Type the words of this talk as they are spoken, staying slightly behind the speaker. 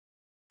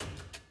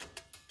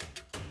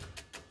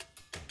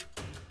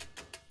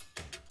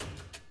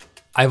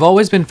I've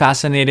always been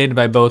fascinated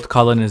by both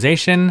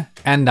colonization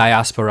and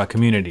diaspora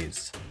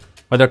communities,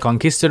 whether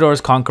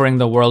conquistadors conquering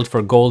the world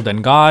for gold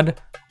and God,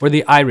 or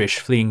the Irish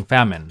fleeing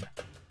famine.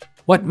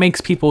 What makes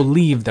people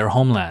leave their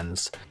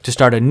homelands to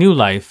start a new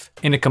life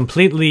in a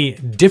completely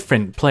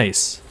different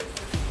place?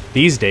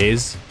 These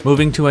days,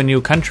 moving to a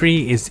new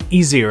country is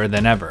easier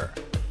than ever.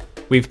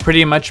 We've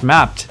pretty much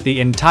mapped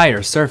the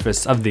entire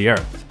surface of the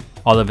Earth.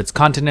 All of its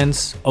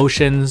continents,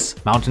 oceans,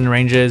 mountain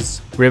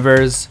ranges,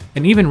 rivers,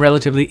 and even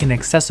relatively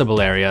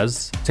inaccessible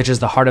areas, such as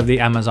the heart of the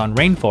Amazon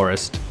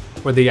rainforest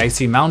or the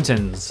icy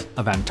mountains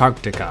of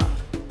Antarctica.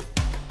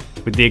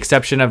 With the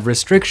exception of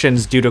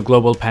restrictions due to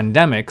global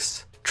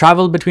pandemics,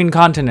 travel between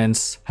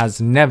continents has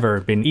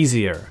never been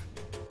easier.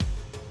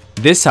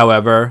 This,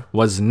 however,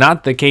 was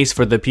not the case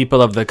for the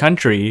people of the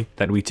country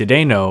that we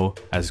today know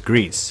as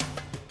Greece.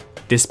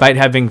 Despite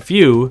having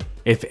few,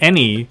 if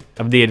any,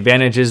 of the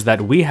advantages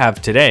that we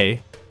have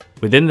today,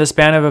 within the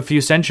span of a few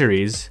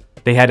centuries,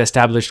 they had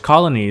established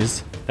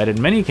colonies that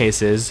in many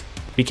cases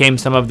became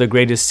some of the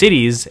greatest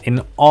cities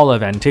in all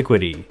of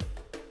antiquity.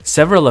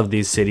 Several of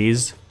these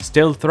cities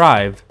still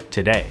thrive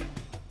today.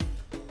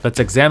 Let's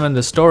examine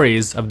the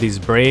stories of these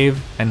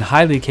brave and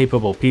highly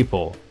capable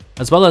people,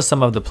 as well as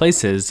some of the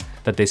places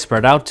that they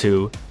spread out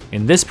to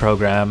in this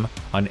program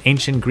on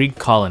ancient Greek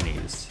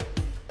colonies.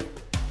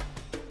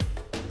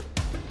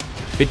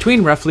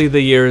 Between roughly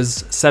the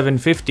years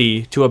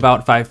 750 to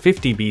about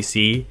 550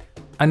 BC,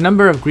 a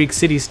number of Greek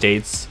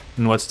city-states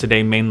in what's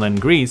today mainland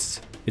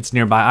Greece, its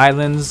nearby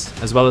islands,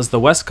 as well as the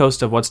west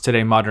coast of what's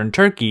today modern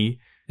Turkey,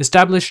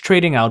 established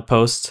trading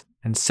outposts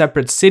and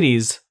separate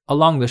cities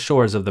along the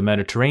shores of the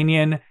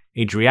Mediterranean,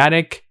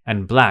 Adriatic,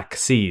 and Black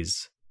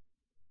Seas.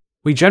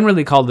 We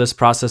generally call this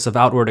process of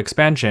outward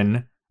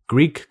expansion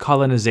Greek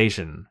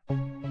colonization.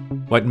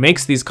 What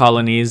makes these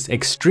colonies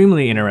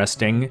extremely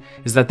interesting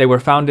is that they were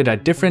founded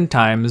at different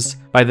times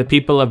by the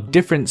people of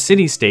different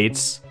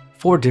city-states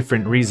for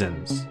different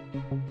reasons.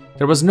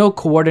 There was no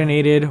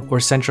coordinated or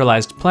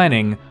centralized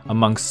planning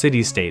amongst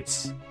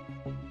city-states.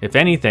 If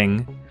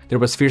anything, there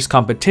was fierce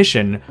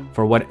competition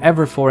for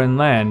whatever foreign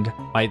land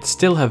might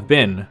still have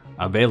been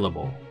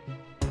available.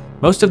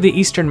 Most of the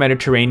eastern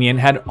Mediterranean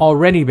had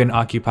already been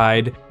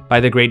occupied by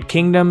the great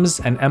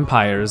kingdoms and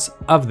empires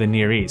of the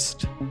Near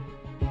East.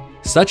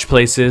 Such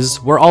places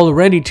were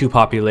already too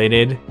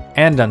populated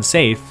and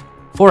unsafe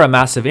for a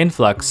massive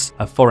influx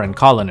of foreign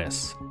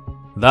colonists.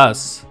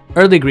 Thus,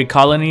 early Greek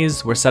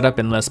colonies were set up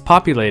in less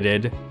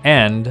populated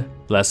and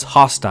less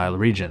hostile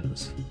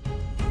regions.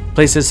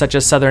 Places such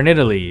as southern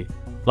Italy,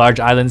 large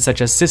islands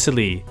such as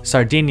Sicily,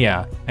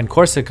 Sardinia, and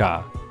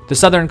Corsica, the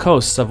southern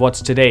coasts of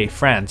what's today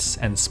France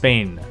and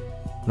Spain,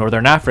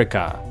 northern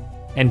Africa,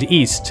 and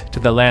east to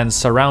the lands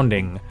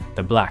surrounding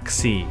the Black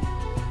Sea.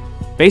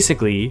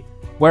 Basically,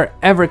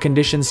 wherever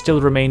conditions still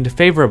remained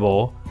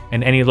favorable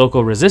and any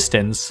local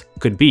resistance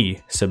could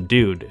be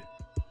subdued.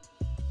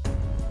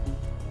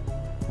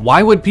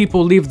 Why would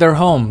people leave their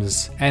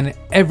homes and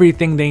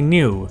everything they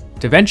knew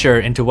to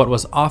venture into what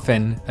was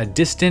often a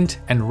distant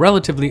and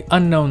relatively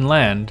unknown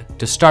land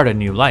to start a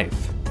new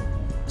life?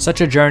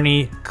 Such a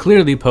journey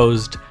clearly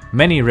posed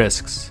many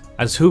risks,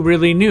 as who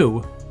really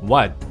knew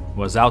what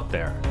was out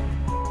there?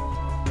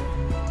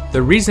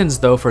 The reasons,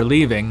 though, for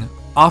leaving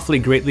awfully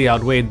greatly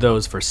outweighed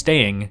those for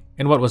staying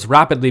in what was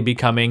rapidly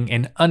becoming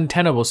an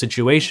untenable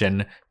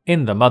situation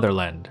in the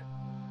motherland.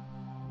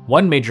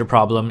 One major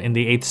problem in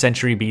the 8th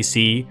century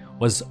BC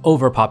was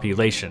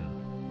overpopulation.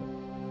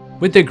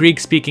 With the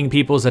Greek-speaking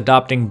peoples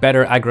adopting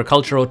better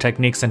agricultural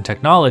techniques and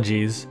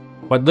technologies,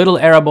 what little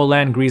arable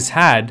land Greece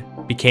had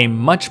became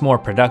much more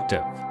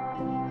productive.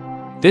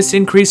 This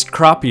increased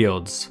crop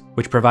yields,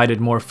 which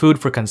provided more food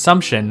for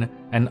consumption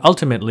and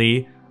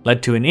ultimately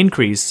led to an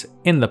increase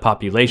in the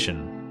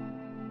population.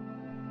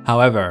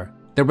 However,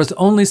 there was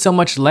only so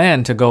much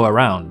land to go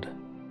around.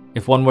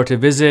 If one were to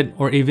visit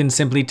or even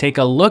simply take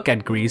a look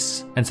at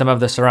Greece and some of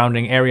the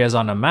surrounding areas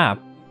on a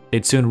map,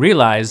 they'd soon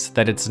realize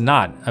that it's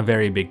not a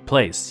very big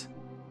place.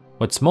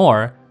 What's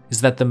more is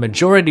that the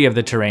majority of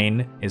the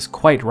terrain is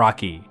quite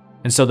rocky,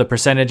 and so the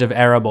percentage of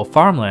arable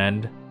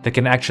farmland that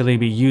can actually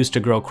be used to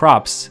grow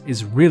crops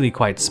is really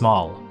quite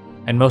small,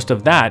 and most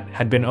of that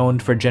had been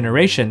owned for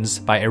generations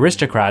by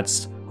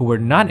aristocrats who were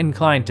not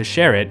inclined to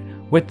share it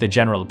with the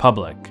general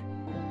public.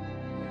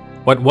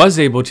 What was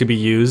able to be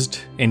used,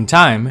 in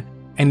time,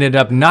 ended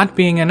up not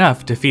being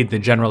enough to feed the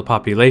general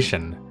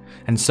population,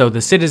 and so the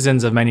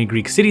citizens of many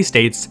Greek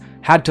city-states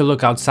had to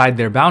look outside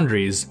their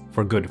boundaries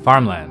for good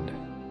farmland.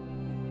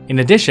 In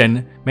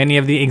addition, many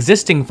of the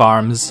existing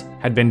farms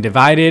had been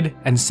divided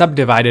and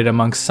subdivided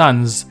amongst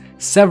sons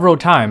several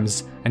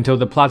times until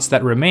the plots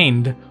that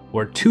remained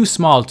were too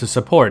small to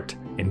support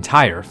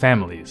entire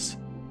families.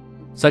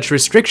 Such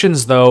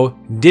restrictions, though,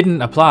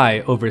 didn't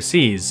apply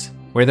overseas,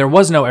 where there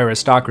was no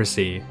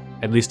aristocracy,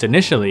 at least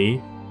initially,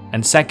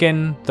 and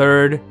second,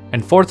 third,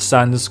 and fourth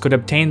sons could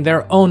obtain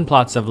their own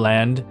plots of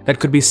land that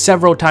could be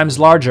several times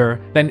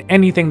larger than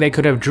anything they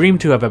could have dreamed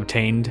to have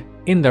obtained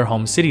in their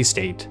home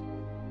city-state.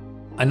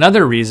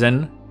 Another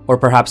reason or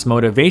perhaps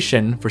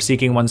motivation for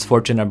seeking one's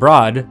fortune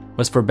abroad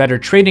was for better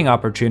trading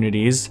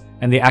opportunities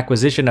and the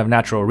acquisition of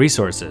natural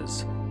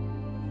resources.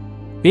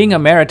 Being a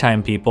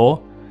maritime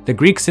people, the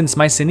Greeks since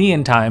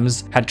Mycenaean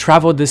times had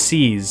traveled the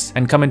seas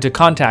and come into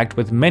contact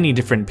with many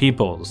different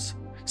peoples,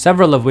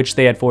 several of which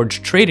they had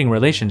forged trading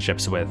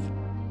relationships with.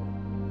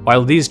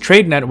 While these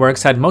trade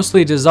networks had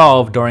mostly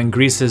dissolved during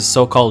Greece's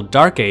so-called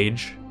Dark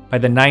Age, by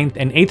the 9th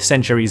and 8th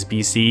centuries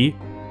BC,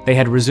 they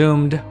had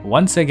resumed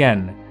once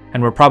again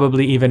and were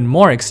probably even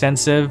more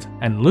extensive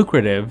and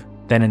lucrative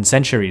than in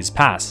centuries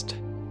past.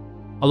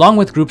 Along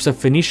with groups of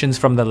Phoenicians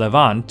from the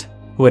Levant,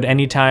 who at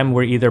any time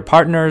were either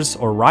partners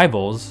or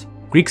rivals,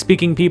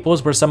 Greek-speaking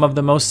peoples were some of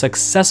the most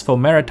successful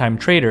maritime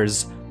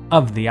traders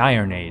of the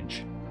Iron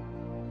Age.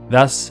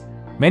 Thus,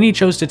 many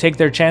chose to take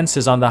their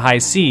chances on the high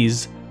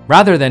seas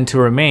rather than to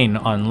remain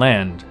on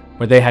land,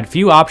 where they had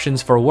few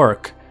options for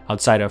work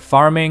outside of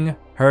farming,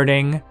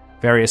 herding,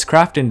 various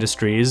craft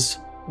industries,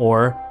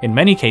 or, in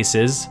many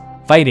cases,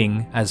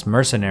 fighting as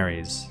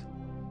mercenaries.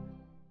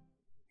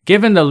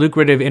 Given the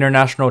lucrative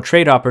international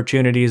trade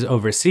opportunities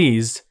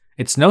overseas,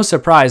 it's no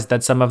surprise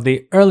that some of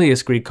the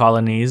earliest Greek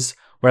colonies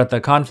were at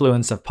the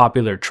confluence of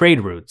popular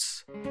trade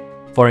routes.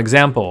 For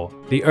example,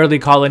 the early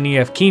colony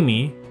of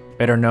Cumae,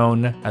 better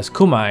known as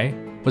Cumae,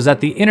 was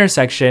at the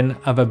intersection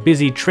of a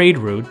busy trade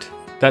route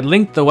that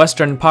linked the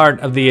western part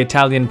of the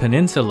Italian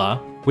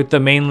peninsula with the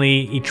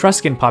mainly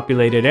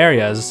Etruscan-populated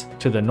areas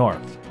to the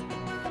north.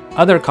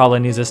 Other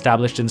colonies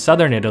established in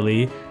southern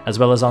Italy, as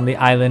well as on the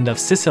island of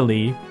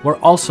Sicily, were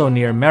also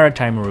near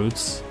maritime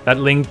routes that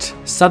linked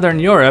southern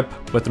Europe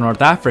with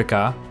North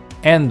Africa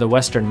and the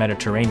western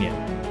Mediterranean.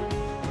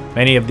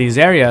 Many of these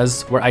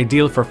areas were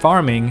ideal for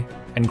farming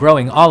and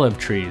growing olive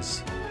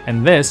trees,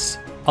 and this,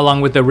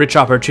 along with the rich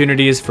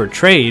opportunities for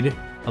trade,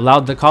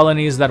 allowed the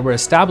colonies that were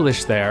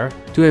established there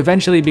to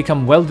eventually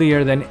become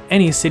wealthier than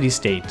any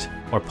city-state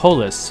or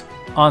polis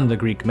on the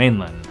Greek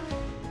mainland.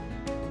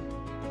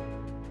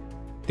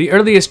 The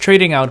earliest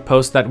trading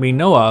outpost that we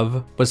know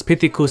of was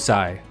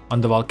Pithekoussai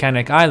on the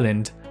volcanic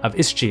island of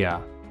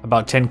Ischia,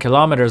 about 10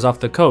 kilometers off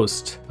the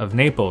coast of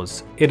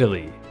Naples,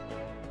 Italy.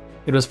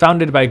 It was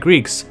founded by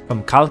Greeks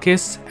from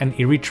Chalkis and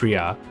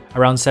Eretria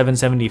around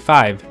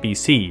 775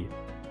 BC,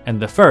 and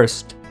the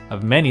first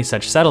of many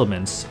such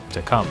settlements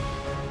to come.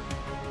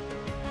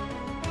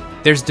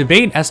 There's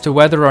debate as to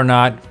whether or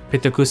not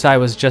Pithekoussai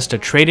was just a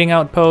trading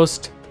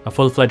outpost, a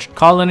full-fledged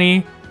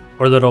colony,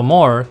 or little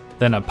more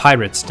than a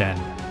pirate's den.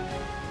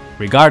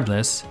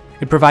 Regardless,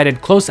 it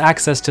provided close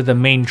access to the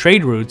main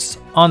trade routes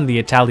on the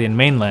Italian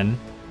mainland,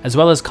 as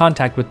well as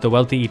contact with the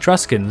wealthy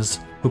Etruscans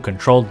who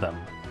controlled them.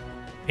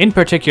 In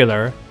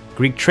particular,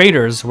 Greek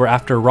traders were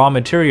after raw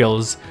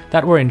materials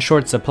that were in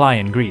short supply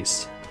in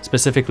Greece,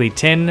 specifically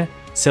tin,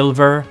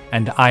 silver,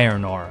 and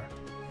iron ore.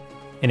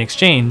 In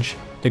exchange,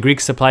 the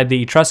Greeks supplied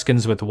the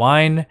Etruscans with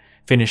wine,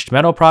 finished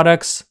metal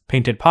products,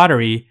 painted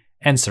pottery,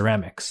 and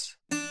ceramics.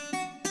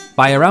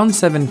 By around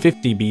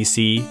 750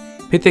 BC,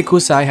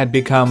 Pithekoussai had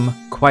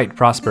become quite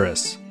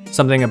prosperous,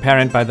 something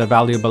apparent by the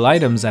valuable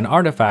items and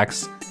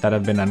artifacts that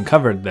have been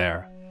uncovered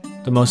there.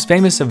 The most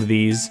famous of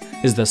these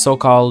is the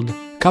so-called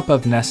Cup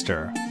of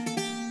Nestor.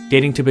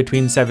 Dating to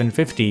between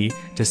 750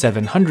 to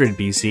 700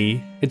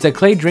 BC, it's a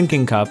clay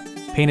drinking cup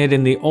painted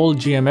in the old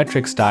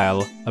geometric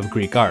style of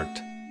Greek art,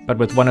 but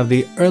with one of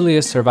the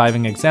earliest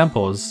surviving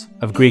examples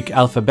of Greek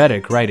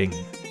alphabetic writing.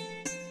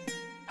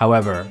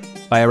 However,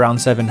 by around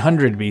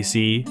 700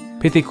 BC,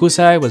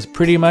 Pithekoussai was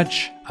pretty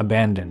much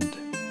abandoned.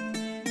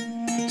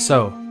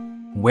 So,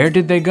 where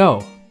did they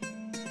go?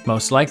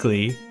 Most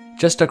likely,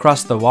 just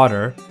across the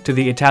water to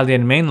the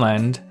Italian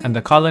mainland and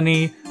the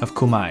colony of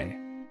Cumae.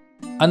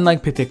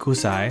 Unlike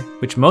Pithekoussai,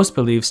 which most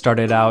believe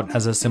started out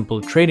as a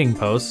simple trading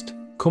post,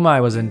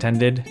 Cumae was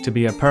intended to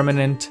be a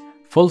permanent,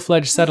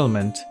 full-fledged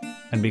settlement,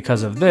 and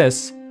because of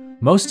this,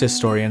 most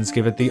historians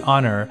give it the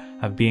honor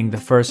of being the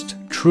first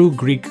true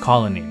Greek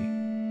colony.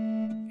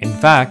 In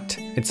fact,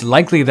 it's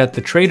likely that the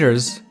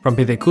traders from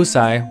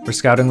Pithekoussai were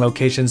scouting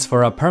locations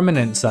for a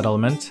permanent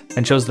settlement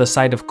and chose the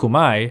site of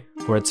Cumae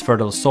for its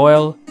fertile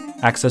soil,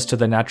 access to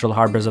the natural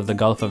harbors of the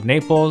Gulf of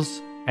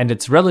Naples, and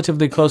its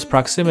relatively close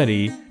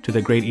proximity to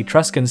the great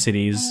Etruscan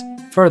cities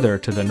further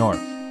to the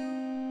north.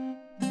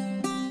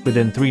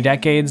 Within 3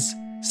 decades,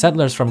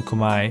 settlers from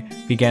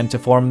Cumae began to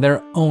form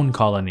their own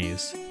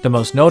colonies, the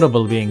most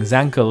notable being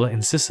Zankle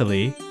in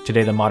Sicily,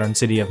 today the modern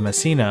city of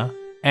Messina,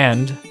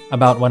 and,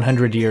 about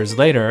 100 years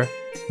later,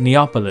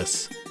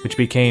 Neapolis, which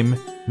became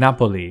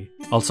Napoli,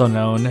 also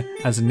known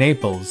as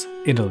Naples,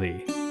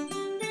 Italy.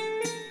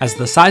 As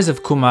the size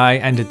of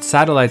Cumae and its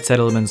satellite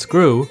settlements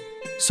grew,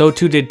 so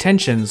too did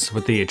tensions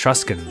with the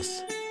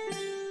Etruscans.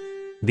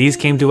 These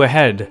came to a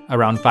head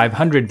around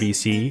 500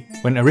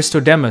 BC when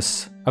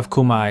Aristodemus of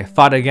Cumae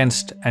fought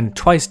against and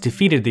twice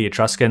defeated the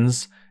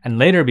Etruscans and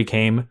later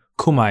became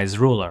Cumae's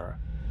ruler.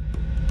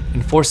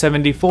 In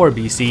 474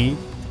 BC,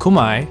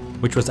 Cumae,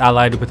 which was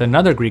allied with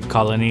another Greek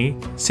colony,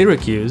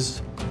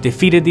 Syracuse,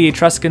 defeated the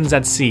Etruscans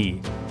at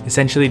sea,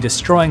 essentially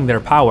destroying their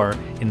power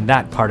in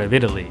that part of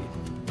Italy.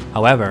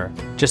 However,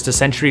 just a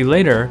century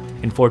later,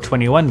 in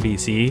 421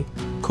 BC,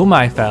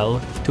 Cumae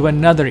fell to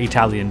another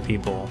Italian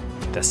people,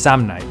 the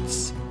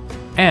Samnites,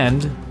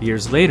 and,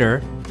 years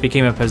later,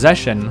 became a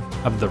possession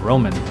of the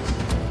Romans.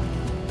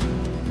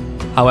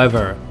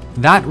 However,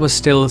 that was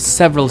still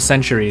several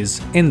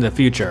centuries in the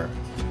future.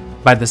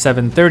 By the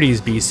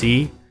 730s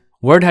BC,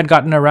 word had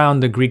gotten around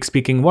the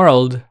Greek-speaking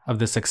world of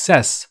the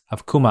success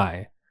of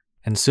Cumae,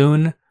 and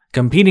soon,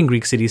 competing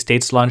Greek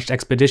city-states launched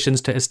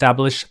expeditions to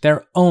establish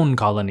their own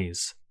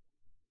colonies.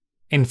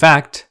 In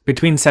fact,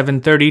 between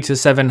 730 to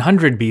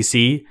 700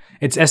 BC,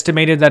 it's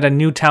estimated that a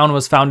new town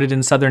was founded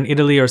in southern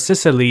Italy or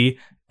Sicily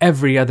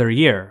every other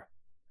year.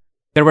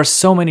 There were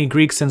so many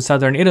Greeks in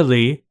southern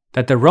Italy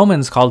that the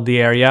Romans called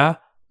the area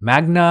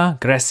Magna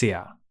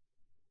Graecia.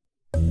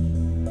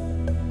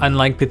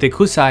 Unlike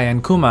Pithekoussai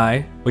and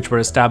Cumae, which were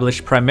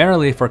established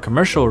primarily for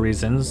commercial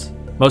reasons,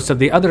 most of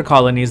the other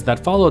colonies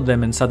that followed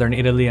them in southern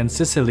Italy and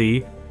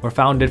Sicily were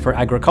founded for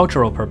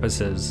agricultural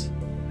purposes,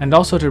 and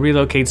also to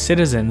relocate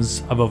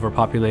citizens of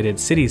overpopulated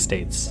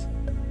city-states.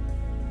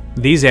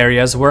 These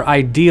areas were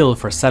ideal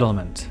for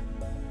settlement.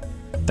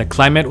 The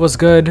climate was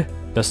good,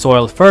 the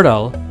soil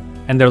fertile,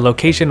 and their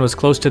location was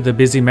close to the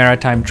busy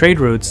maritime trade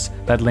routes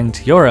that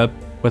linked Europe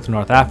with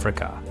North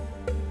Africa.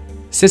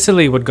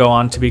 Sicily would go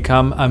on to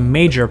become a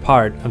major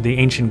part of the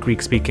ancient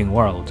Greek-speaking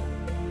world.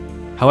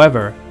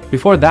 However,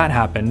 before that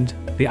happened,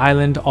 the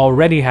island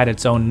already had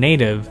its own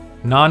native,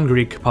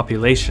 non-Greek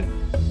population.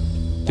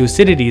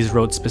 Thucydides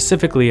wrote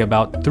specifically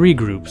about three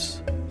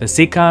groups: the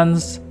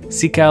Sicans,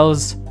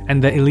 Sicels,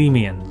 and the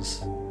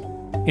Elymians.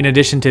 In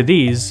addition to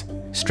these,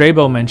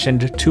 Strabo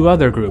mentioned two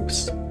other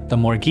groups, the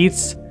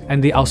Morgetes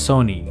and the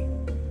Ausoni.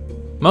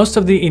 Most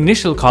of the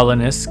initial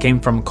colonists came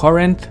from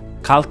Corinth,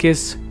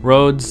 Chalkis,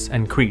 Rhodes,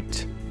 and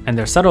Crete, and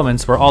their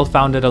settlements were all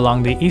founded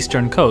along the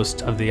eastern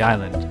coast of the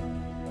island.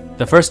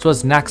 The first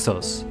was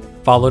Naxos,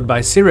 followed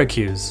by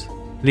Syracuse,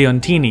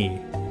 Leontini,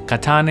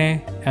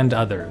 Catane, and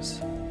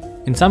others.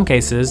 In some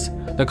cases,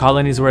 the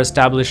colonies were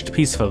established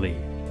peacefully.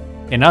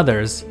 In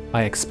others,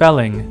 by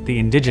expelling the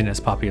indigenous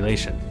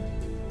population.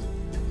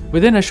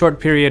 Within a short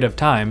period of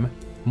time,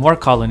 more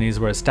colonies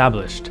were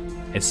established,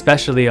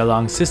 especially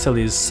along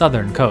Sicily's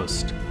southern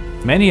coast,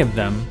 many of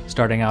them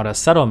starting out as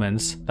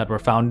settlements that were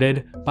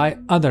founded by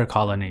other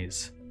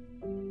colonies.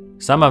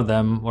 Some of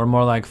them were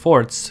more like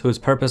forts whose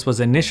purpose was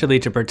initially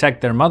to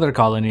protect their mother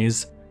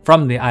colonies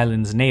from the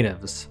island's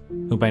natives,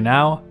 who by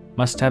now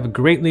must have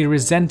greatly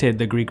resented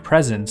the Greek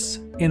presence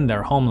in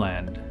their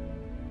homeland.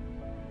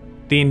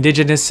 The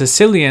indigenous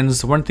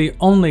Sicilians weren't the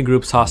only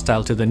groups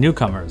hostile to the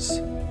newcomers.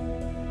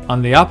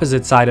 On the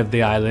opposite side of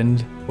the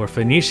island were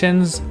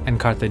Phoenicians and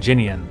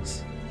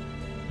Carthaginians.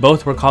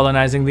 Both were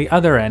colonizing the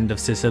other end of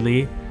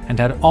Sicily and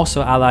had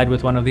also allied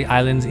with one of the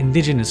island's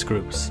indigenous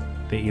groups,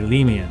 the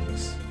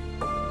Elymians.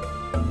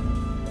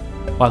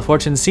 While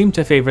fortune seemed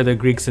to favor the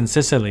Greeks in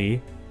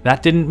Sicily,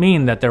 that didn't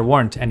mean that there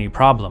weren't any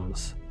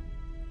problems.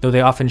 Though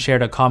they often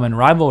shared a common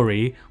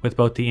rivalry with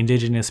both the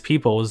indigenous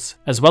peoples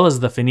as well as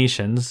the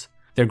Phoenicians,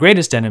 their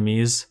greatest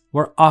enemies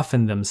were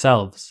often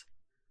themselves.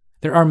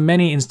 There are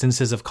many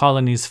instances of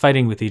colonies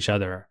fighting with each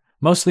other,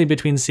 mostly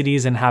between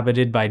cities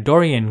inhabited by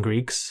Dorian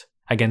Greeks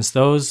against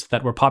those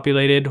that were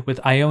populated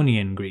with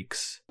Ionian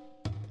Greeks.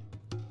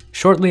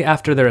 Shortly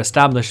after their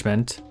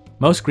establishment,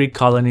 most Greek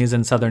colonies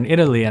in southern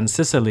Italy and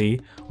Sicily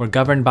were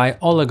governed by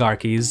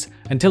oligarchies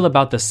until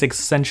about the 6th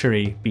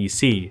century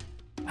BC,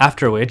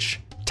 after which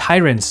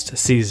tyrants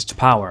seized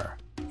power,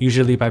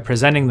 usually by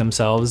presenting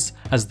themselves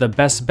as the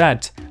best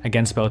bet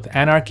against both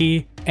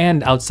anarchy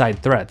and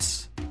outside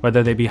threats,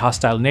 whether they be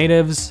hostile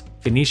natives,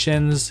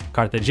 Phoenicians,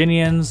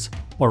 Carthaginians,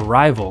 or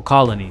rival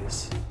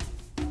colonies.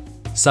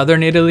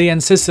 Southern Italy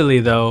and Sicily,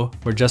 though,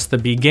 were just the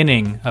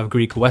beginning of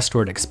Greek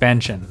westward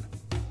expansion.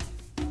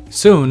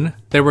 Soon,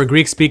 there were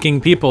Greek-speaking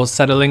peoples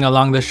settling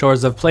along the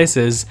shores of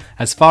places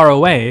as far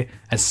away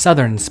as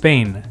southern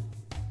Spain.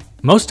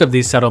 Most of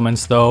these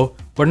settlements, though,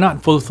 were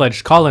not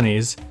full-fledged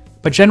colonies,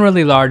 but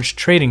generally large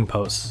trading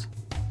posts.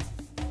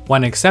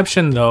 One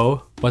exception,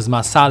 though, was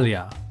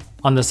Massalia,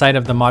 on the site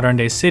of the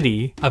modern-day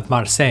city of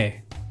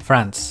Marseille,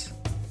 France.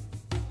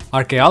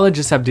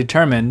 Archaeologists have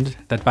determined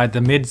that by the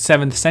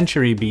mid-7th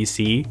century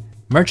BC,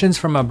 merchants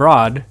from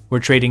abroad were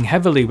trading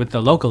heavily with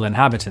the local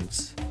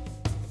inhabitants.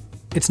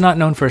 It's not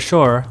known for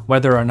sure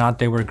whether or not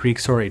they were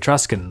Greeks or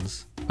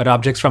Etruscans, but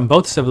objects from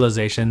both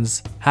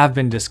civilizations have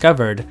been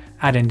discovered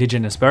at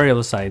indigenous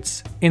burial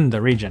sites in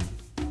the region.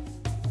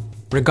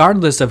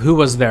 Regardless of who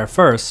was there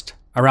first,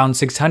 around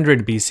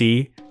 600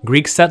 BC,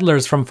 Greek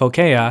settlers from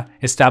Phocaea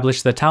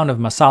established the town of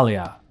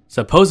Massalia,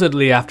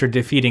 supposedly after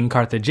defeating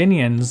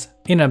Carthaginians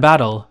in a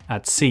battle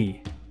at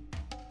sea.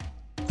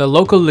 The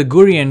local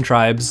Ligurian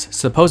tribes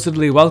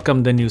supposedly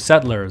welcomed the new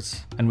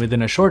settlers, and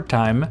within a short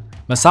time,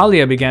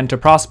 Massalia began to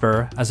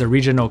prosper as a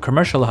regional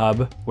commercial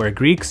hub where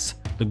Greeks,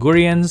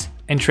 Ligurians,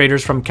 and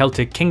traders from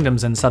Celtic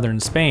kingdoms in southern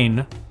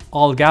Spain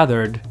all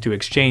gathered to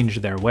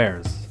exchange their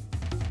wares.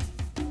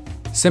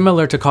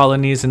 Similar to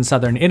colonies in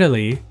southern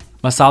Italy,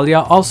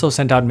 Massalia also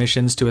sent out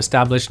missions to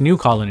establish new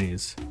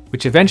colonies,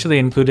 which eventually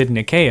included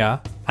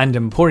Nicaea, and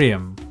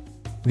Emporium.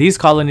 These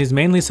colonies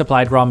mainly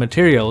supplied raw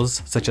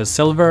materials such as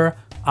silver,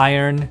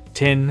 iron,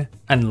 tin,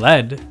 and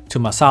lead to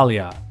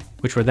Massalia,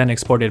 which were then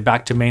exported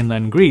back to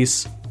mainland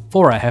Greece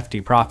for a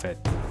hefty profit.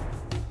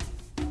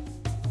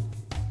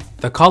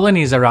 The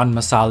colonies around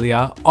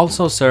Massalia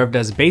also served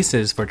as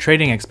bases for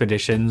trading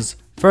expeditions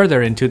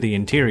further into the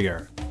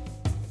interior.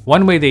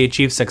 One way they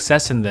achieved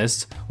success in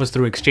this was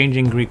through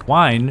exchanging Greek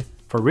wine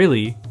for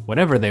really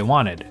whatever they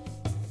wanted.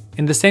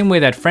 In the same way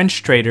that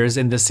French traders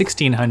in the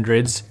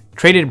 1600s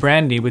traded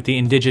brandy with the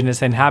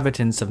indigenous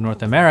inhabitants of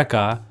North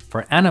America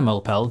for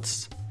animal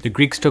pelts, the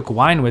Greeks took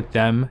wine with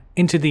them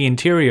into the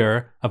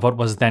interior of what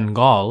was then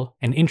Gaul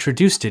and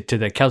introduced it to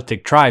the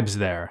Celtic tribes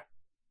there.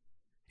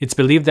 It's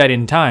believed that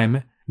in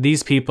time,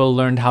 these people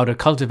learned how to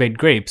cultivate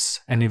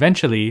grapes and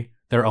eventually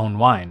their own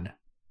wine.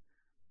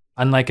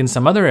 Unlike in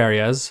some other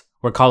areas,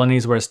 where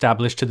colonies were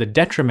established to the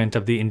detriment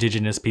of the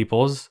indigenous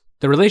peoples,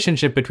 the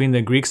relationship between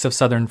the Greeks of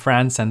southern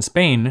France and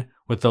Spain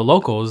with the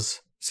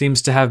locals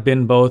seems to have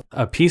been both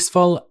a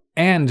peaceful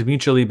and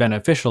mutually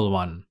beneficial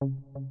one.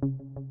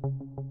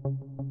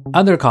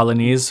 Other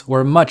colonies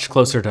were much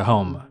closer to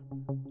home.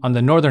 On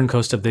the northern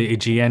coast of the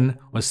Aegean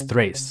was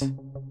Thrace.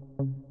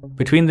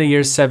 Between the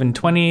years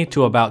 720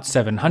 to about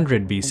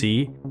 700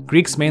 BC,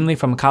 Greeks mainly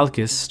from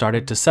Chalkis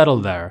started to settle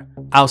there,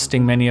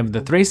 ousting many of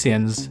the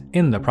Thracians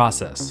in the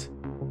process.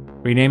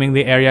 Renaming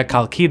the area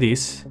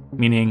Chalkidis,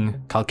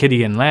 meaning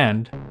Chalkidian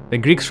land, the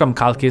Greeks from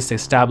Chalkis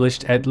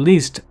established at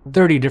least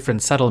 30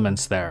 different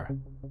settlements there.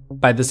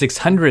 By the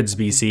 600s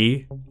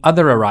BC,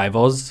 other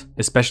arrivals,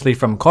 especially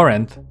from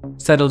Corinth,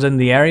 settled in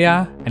the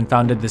area and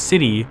founded the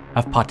city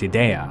of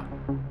Potidea.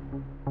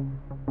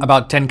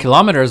 About 10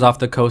 kilometers off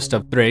the coast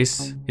of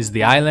Thrace is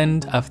the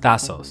island of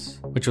Thasos,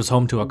 which was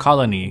home to a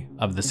colony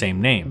of the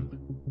same name.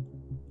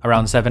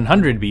 Around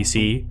 700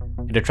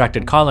 BC, it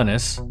attracted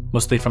colonists,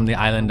 mostly from the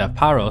island of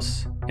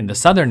Paros, in the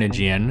southern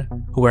Aegean,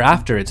 who were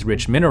after its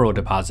rich mineral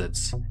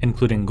deposits,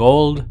 including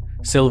gold,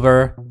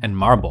 silver, and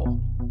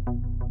marble.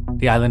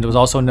 The island was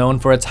also known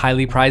for its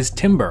highly prized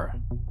timber.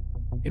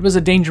 It was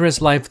a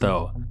dangerous life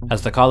though,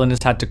 as the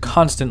colonists had to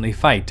constantly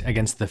fight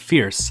against the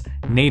fierce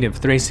native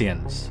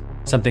Thracians,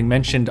 something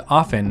mentioned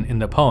often in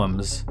the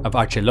poems of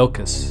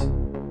Archilochus.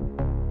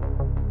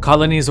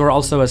 Colonies were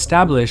also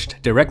established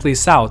directly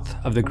south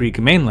of the Greek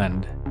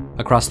mainland,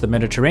 across the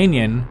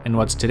Mediterranean in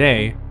what's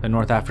today the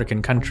North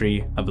African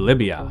country of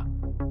Libya.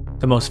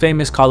 The most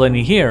famous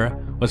colony here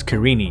was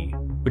Cyrene,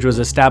 which was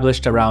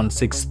established around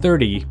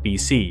 630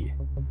 BC.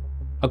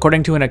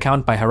 According to an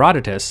account by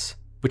Herodotus,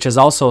 which has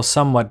also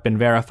somewhat been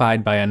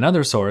verified by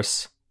another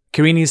source,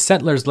 Cyrene's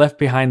settlers left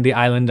behind the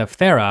island of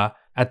Thera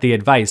at the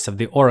advice of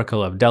the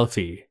Oracle of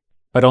Delphi,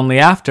 but only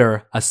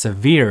after a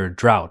severe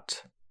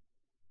drought.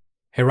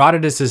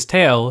 Herodotus'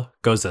 tale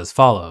goes as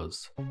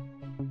follows.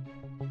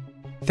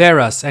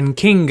 Theras, and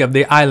king of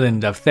the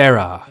island of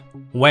Thera,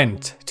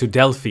 went to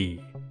Delphi.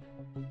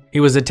 He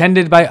was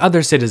attended by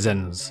other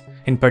citizens,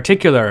 in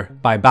particular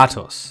by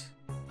Batos,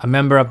 a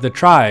member of the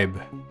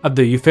tribe of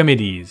the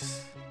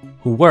Euphemides,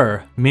 who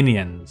were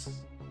Minoans.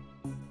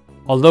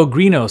 Although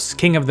Grinos,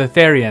 king of the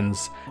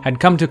Therians, had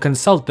come to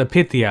consult the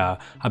Pythia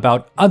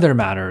about other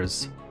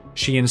matters,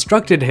 she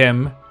instructed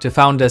him to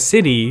found a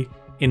city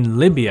in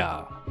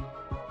Libya.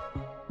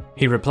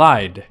 He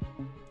replied,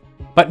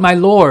 "But my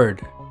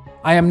lord,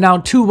 I am now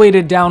too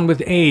weighted down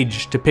with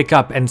age to pick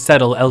up and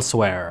settle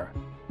elsewhere.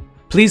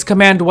 Please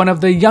command one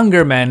of the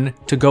younger men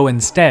to go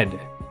instead."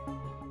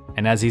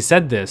 And as he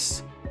said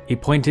this, he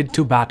pointed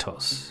to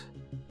Batos.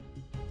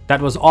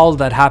 That was all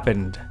that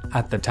happened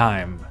at the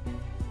time.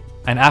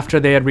 And after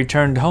they had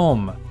returned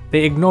home,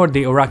 they ignored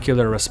the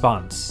oracular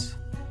response.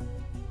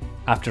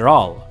 After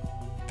all,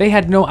 they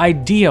had no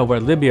idea where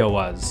Libya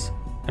was,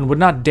 and would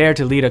not dare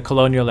to lead a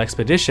colonial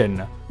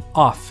expedition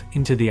off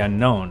into the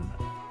unknown.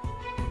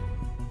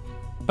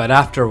 But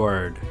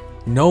afterward,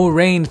 no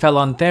rain fell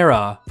on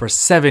Thera for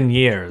 7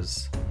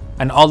 years,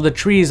 and all the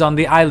trees on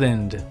the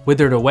island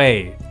withered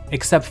away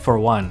except for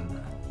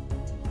one.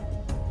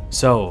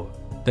 So,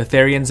 the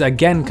Therians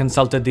again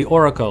consulted the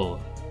oracle,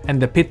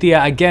 and the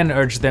Pythia again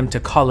urged them to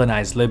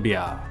colonize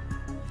Libya.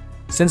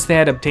 Since they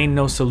had obtained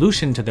no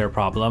solution to their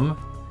problem,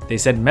 they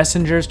sent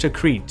messengers to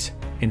Crete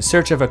in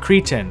search of a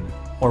Cretan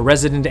or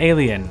resident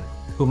alien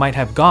who might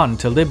have gone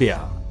to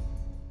Libya.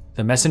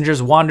 The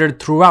messengers wandered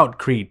throughout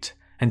Crete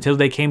until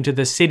they came to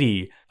the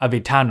city of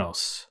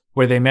Itanos,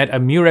 where they met a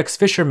Murex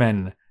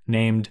fisherman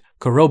named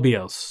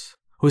Corobios,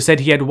 who said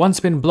he had once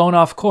been blown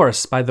off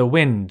course by the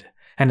wind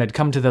and had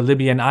come to the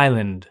Libyan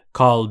island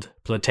called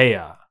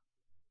Plataea.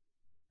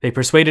 They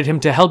persuaded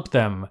him to help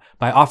them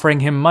by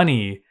offering him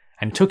money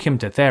and took him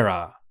to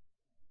Thera.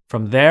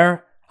 From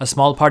there, a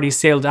small party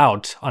sailed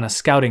out on a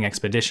scouting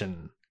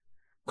expedition.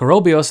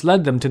 Corobios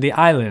led them to the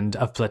island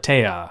of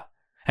Plataea,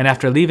 and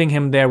after leaving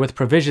him there with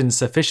provisions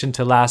sufficient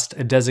to last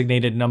a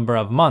designated number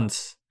of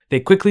months, they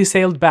quickly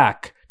sailed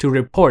back to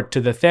report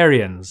to the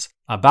Therians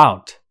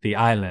about the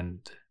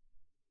island.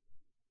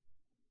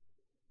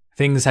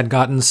 Things had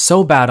gotten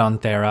so bad on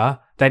Thera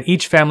that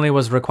each family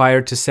was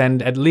required to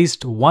send at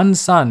least one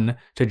son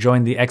to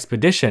join the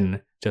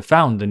expedition to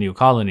found the new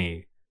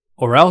colony,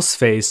 or else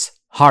face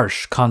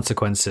harsh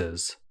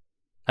consequences.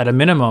 At a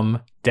minimum,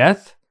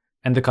 death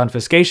and the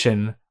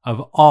confiscation of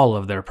all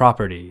of their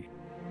property.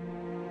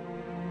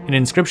 An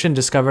inscription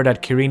discovered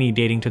at Cyrene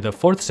dating to the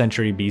 4th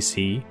century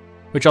BC,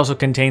 which also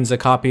contains a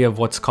copy of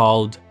what's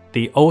called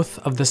the Oath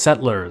of the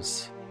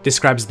Settlers,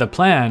 describes the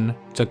plan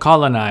to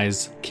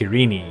colonize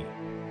Cyrene.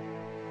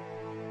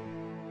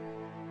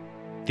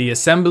 The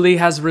assembly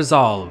has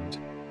resolved.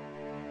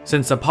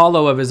 Since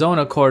Apollo of his own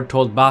accord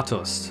told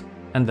Batos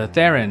and the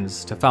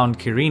Therans to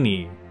found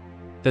Cyrene,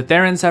 the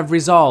Therans have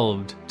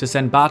resolved to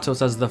send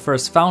Batos as the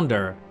first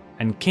founder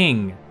and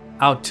king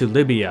out to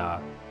Libya,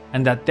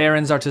 and that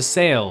Therans are to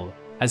sail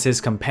as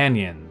his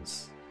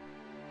companions.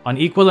 On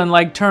equal and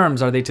like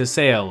terms are they to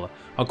sail,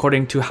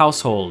 according to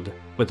household,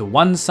 with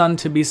one son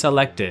to be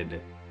selected,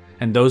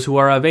 and those who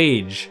are of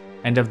age,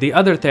 and of the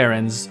other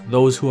Therans,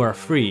 those who are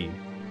free,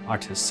 are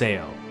to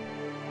sail.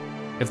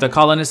 If the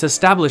colonists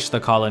establish the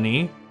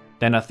colony,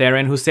 then a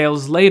Theran who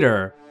sails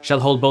later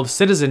shall hold both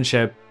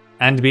citizenship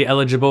and be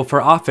eligible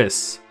for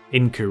office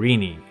in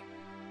Cyrene.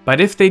 But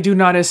if they do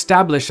not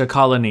establish a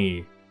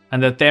colony,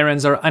 and the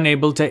Therans are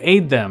unable to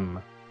aid them,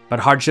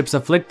 but hardships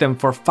afflict them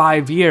for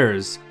 5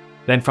 years,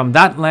 then from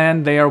that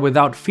land they are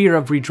without fear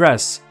of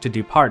redress to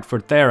depart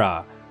for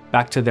Thera,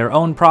 back to their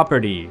own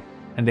property,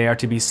 and they are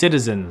to be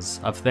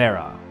citizens of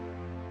Thera.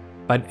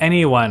 But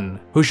anyone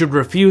who should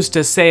refuse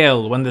to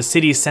sail when the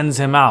city sends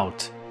him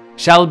out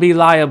shall be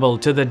liable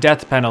to the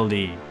death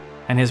penalty,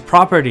 and his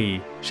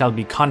property shall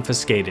be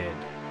confiscated.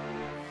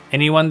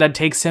 Anyone that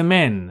takes him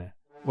in,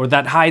 or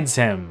that hides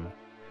him,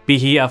 be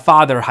he a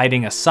father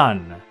hiding a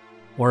son,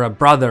 or a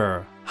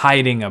brother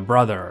hiding a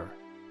brother,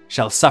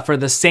 shall suffer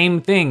the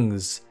same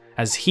things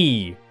as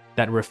he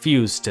that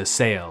refused to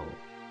sail.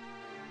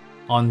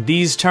 On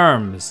these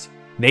terms,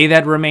 they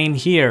that remain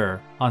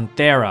here on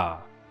Thera,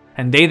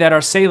 and they that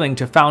are sailing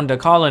to found a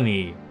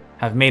colony,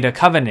 have made a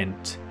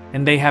covenant,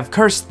 and they have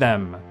cursed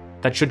them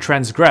that should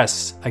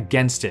transgress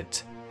against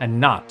it, and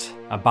not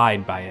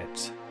abide by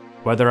it,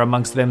 whether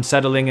amongst them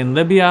settling in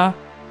Libya,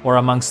 or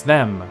amongst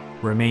them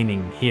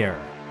remaining here.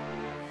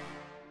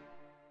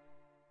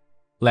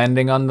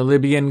 Landing on the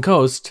Libyan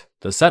coast,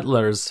 the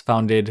settlers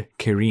founded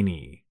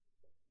Cyrene.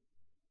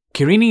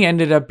 Cyrene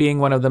ended up being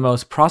one of the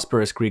most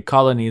prosperous Greek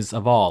colonies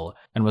of all,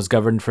 and was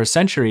governed for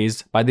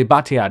centuries by the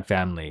Batiad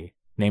family,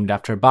 named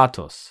after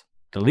Batos,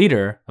 the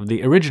leader of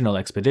the original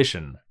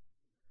expedition.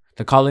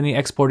 The colony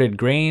exported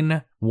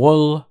grain,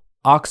 wool,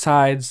 ox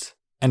hides,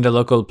 and a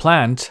local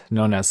plant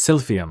known as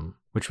silphium,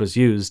 which was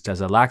used as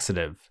a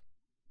laxative.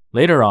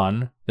 Later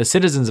on, the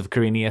citizens of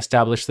Cyrene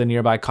established the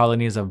nearby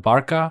colonies of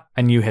Barca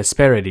and New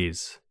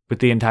Hesperides, with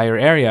the entire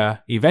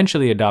area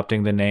eventually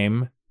adopting the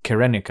name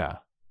Cyrenica.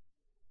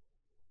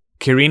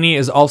 Cyrene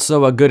is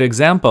also a good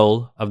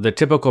example of the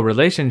typical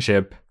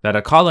relationship that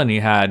a colony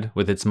had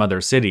with its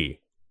mother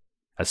city.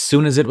 As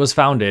soon as it was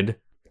founded,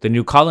 the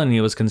new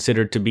colony was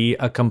considered to be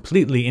a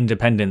completely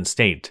independent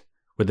state,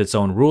 with its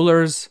own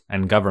rulers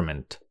and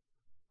government.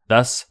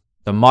 Thus,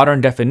 the modern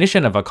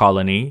definition of a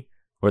colony,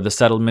 where the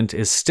settlement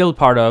is still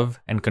part of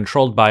and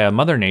controlled by a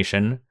mother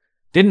nation,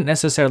 didn't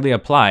necessarily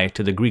apply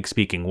to the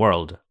Greek-speaking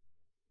world.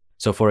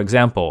 So for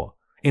example,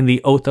 in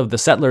the Oath of the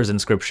Settlers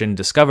inscription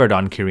discovered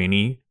on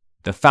Cyrene,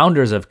 the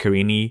founders of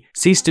Cyrene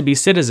ceased to be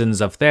citizens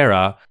of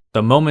Thera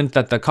the moment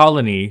that the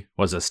colony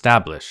was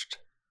established.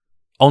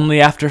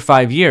 Only after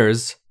 5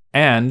 years,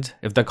 and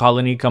if the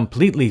colony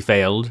completely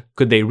failed,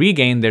 could they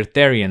regain their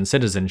Therian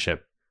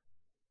citizenship.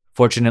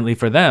 Fortunately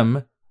for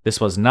them,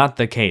 this was not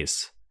the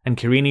case, and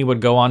Cyrene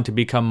would go on to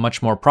become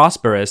much more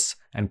prosperous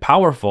and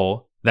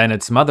powerful than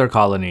its mother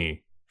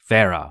colony,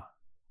 Thera.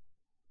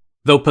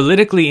 Though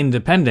politically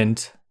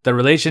independent, the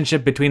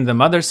relationship between the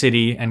mother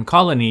city and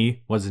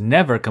colony was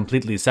never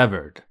completely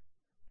severed.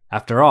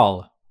 After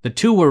all, the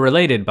two were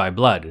related by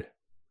blood.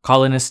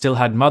 Colonists still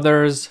had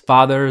mothers,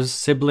 fathers,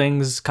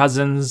 siblings,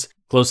 cousins,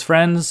 close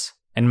friends,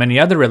 and many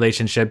other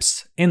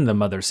relationships in the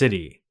mother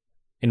city.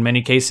 In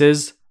many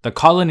cases, the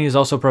colonies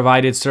also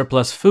provided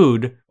surplus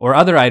food or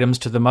other items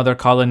to the mother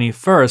colony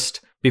first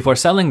before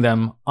selling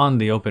them on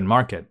the open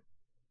market.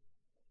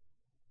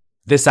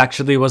 This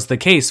actually was the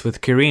case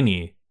with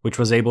Cyrene, which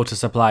was able to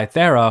supply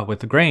Thera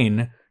with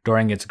grain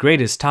during its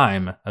greatest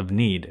time of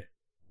need.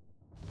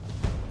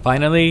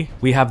 Finally,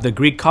 we have the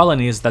Greek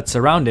colonies that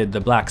surrounded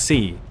the Black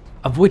Sea,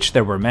 of which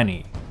there were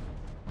many.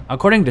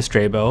 According to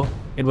Strabo,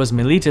 it was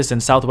Miletus in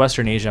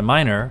southwestern Asia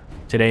Minor,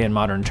 today in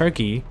modern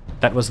Turkey,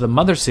 that was the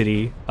mother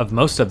city of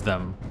most of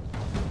them.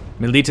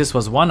 Miletus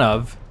was one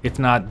of, if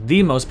not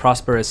the most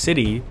prosperous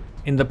city,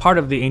 in the part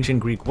of the ancient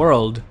Greek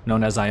world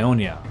known as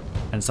Ionia,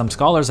 and some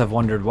scholars have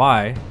wondered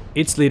why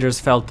its leaders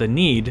felt the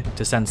need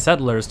to send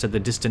settlers to the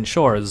distant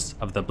shores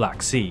of the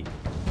Black Sea.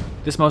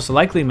 This most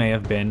likely may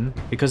have been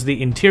because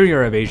the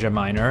interior of Asia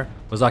Minor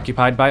was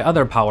occupied by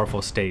other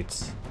powerful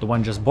states, the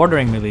one just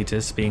bordering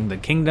Miletus being the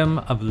Kingdom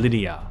of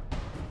Lydia.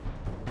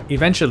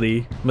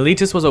 Eventually,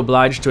 Miletus was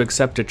obliged to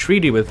accept a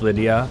treaty with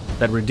Lydia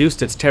that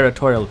reduced its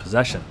territorial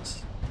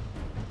possessions.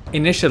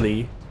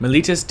 Initially,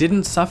 Miletus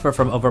didn't suffer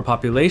from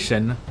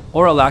overpopulation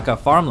or a lack of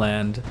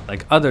farmland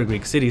like other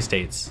Greek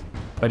city-states,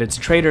 but its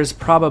traders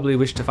probably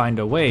wished to find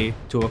a way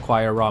to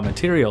acquire raw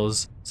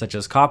materials such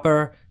as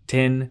copper,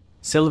 tin,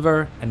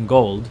 silver, and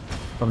gold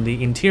from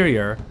the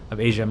interior of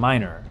Asia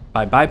Minor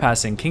by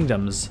bypassing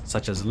kingdoms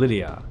such as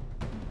Lydia.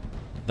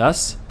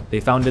 Thus, they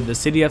founded the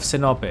city of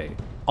Sinope,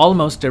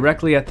 almost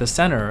directly at the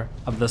center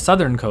of the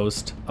southern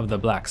coast of the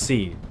Black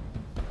Sea.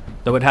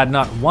 Though it had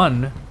not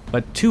one,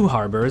 but two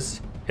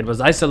harbors, it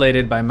was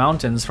isolated by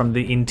mountains from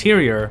the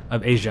interior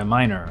of Asia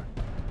Minor.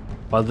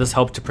 While this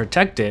helped to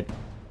protect it,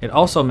 it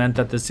also meant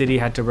that the city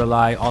had to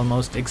rely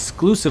almost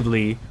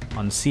exclusively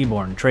on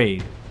seaborne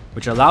trade,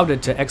 which allowed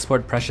it to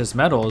export precious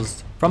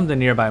metals from the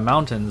nearby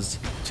mountains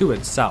to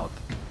its south.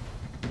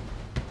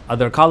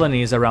 Other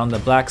colonies around the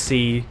Black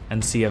Sea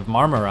and Sea of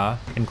Marmara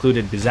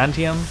included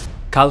Byzantium,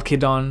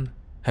 Chalkidon,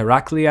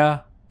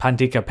 Heraclea,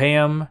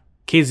 Panticapaeum,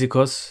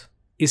 Cyzicus,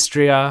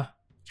 Istria,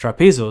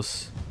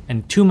 Trapezus,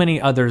 and too many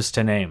others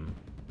to name.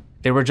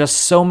 There were just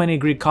so many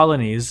Greek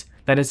colonies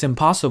that it's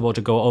impossible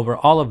to go over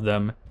all of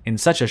them in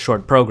such a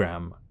short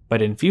program,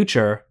 but in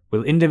future,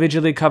 we'll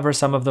individually cover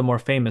some of the more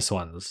famous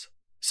ones.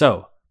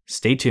 So,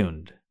 stay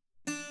tuned.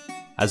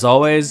 As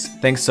always,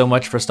 thanks so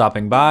much for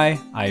stopping by,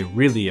 I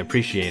really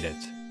appreciate it.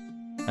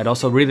 I'd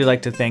also really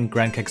like to thank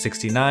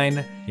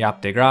Grandkek69,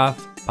 Yap de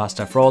Graaf,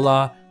 Pasta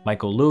Frola,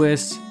 Michael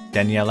Lewis,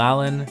 Danielle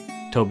Allen,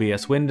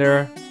 Tobias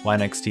Winder,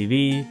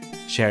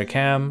 WineXTV, Cher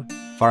Cam,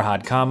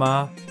 Farhad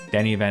Kama,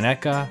 Danny Van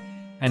Ecka,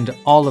 and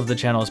all of the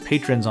channel's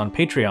patrons on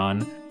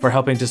Patreon for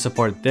helping to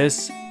support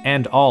this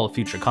and all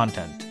future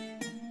content.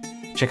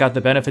 Check out the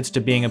benefits to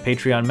being a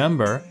Patreon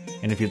member,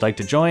 and if you'd like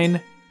to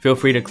join, feel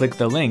free to click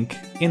the link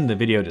in the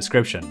video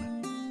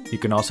description. You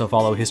can also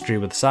follow History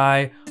with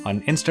Sai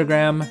on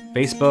Instagram,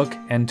 Facebook,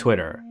 and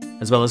Twitter,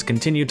 as well as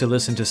continue to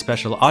listen to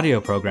special audio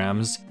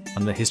programs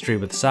on the History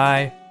with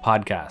Sai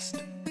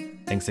podcast.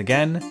 Thanks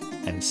again,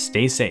 and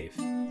stay safe.